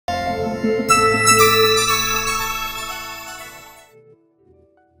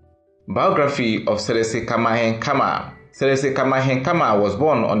Biography of Khama. Khama was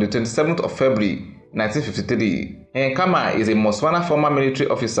born on the 27th of February 1953. Khama is a Motswana former military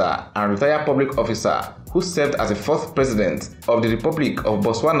officer and retired public officer who served as the fourth president of the Republic of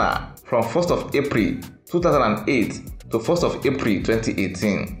Botswana from 1st of April 2008 to 1st of April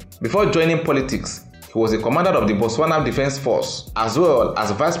 2018. Before joining politics, he was a commander of the Botswana Defense Force as well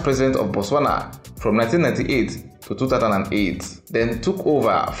as vice president of Botswana from 1998 to 2008, then took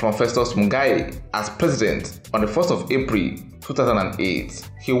over from Festus Mogae as president on the 1st of April 2008.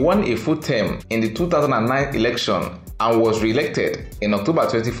 He won a full term in the 2009 election and was re-elected in October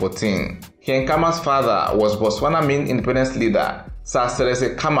 2014. Khama's father was Botswana main independence leader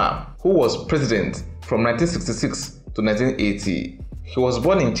Sir Khama, who was president from 1966 to 1980. He was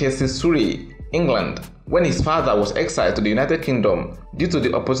born in Chelsea, Surrey, England, when his father was exiled to the United Kingdom due to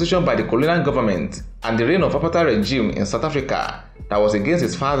the opposition by the colonial government and the reign of apartheid regime in South Africa that was against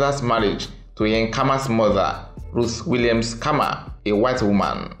his father's marriage to Khama's mother, Ruth Williams Khama, a white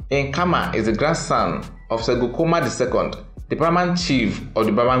woman. Khama is the grandson of Khama II, the paramount chief of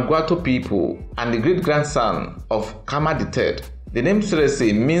the Babangwato people, and the great-grandson of Khama III. The name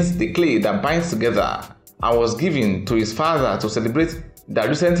Serese means the clay that binds together and was given to his father to celebrate the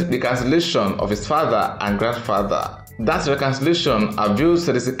recent reconciliation of his father and grandfather. That reconciliation availed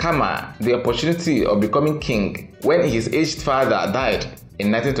Serese Khama the opportunity of becoming king when his aged father died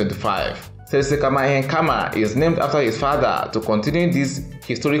in 1925. Serese Khama is named after his father to continue this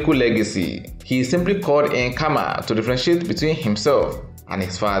historical legacy. He is simply called Khama to differentiate between himself and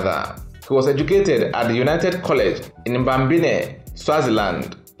his father. He was educated at the United College in Mbambine,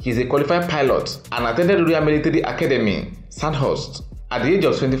 Swaziland. He is a qualified pilot and attended Royal Military Academy, Sandhurst. At the age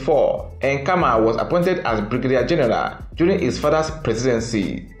of 24, Khama was appointed as Brigadier General during his father's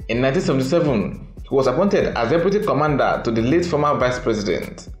presidency. In 1977, he was appointed as Deputy Commander to the late former Vice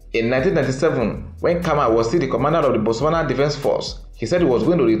President. In 1997, when Khama was still the commander of the Botswana Defense Force, he said he was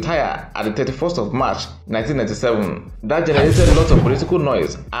going to retire at the 31st of March 1997. That generated lots of political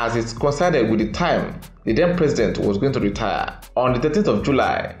noise as it coincided with the time the then president was going to retire. On the 13th of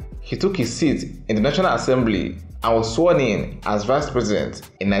July, he took his seat in the National Assembly and was sworn in as vice president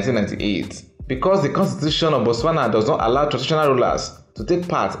in 1998. Because the constitution of Botswana does not allow traditional rulers to take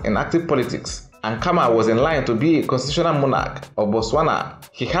part in active politics, and Khama was in line to be a constitutional monarch of Botswana,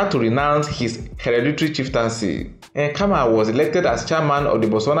 he had to renounce his hereditary chieftaincy. Khama was elected as chairman of the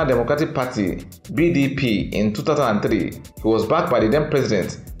Botswana Democratic Party (BDP) in 2003. He was backed by the then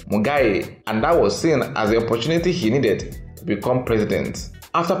president Mogae, and that was seen as the opportunity he needed to become president.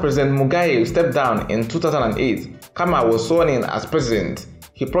 After President Mogae stepped down in 2008, Khama was sworn in as president.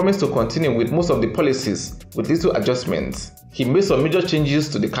 He promised to continue with most of the policies with little adjustments. He made some major changes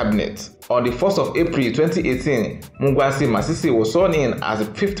to the cabinet. On the 1st of April 2018, Mngwasi Masisi was sworn in as the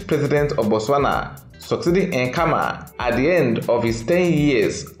 5th president of Botswana, succeeding Khama at the end of his 10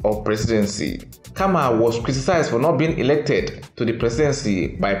 years of presidency. Khama was criticized for not being elected to the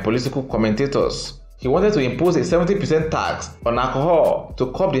presidency by political commentators. He wanted to impose a 70% tax on alcohol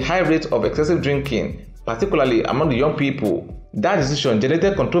to curb the high rate of excessive drinking, particularly among the young people. That decision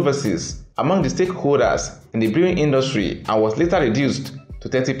generated controversies among the stakeholders in the brewing industry and was later reduced to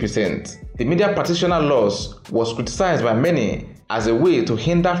 30%. The media practitioner laws was criticized by many as a way to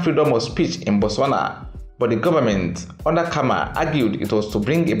hinder freedom of speech in Botswana, but the government under Khama argued it was to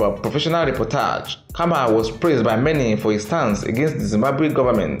bring about professional reportage. Khama was praised by many for his stance against the Zimbabwe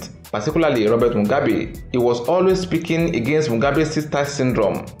government, particularly Robert Mugabe. He was always speaking against Mugabe's sister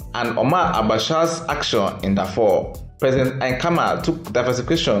syndrome and Omar Abacha's action in Darfur. President Khama took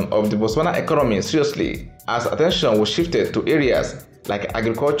diversification of the Botswana economy seriously as attention was shifted to areas like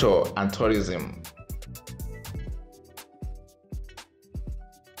agriculture and tourism.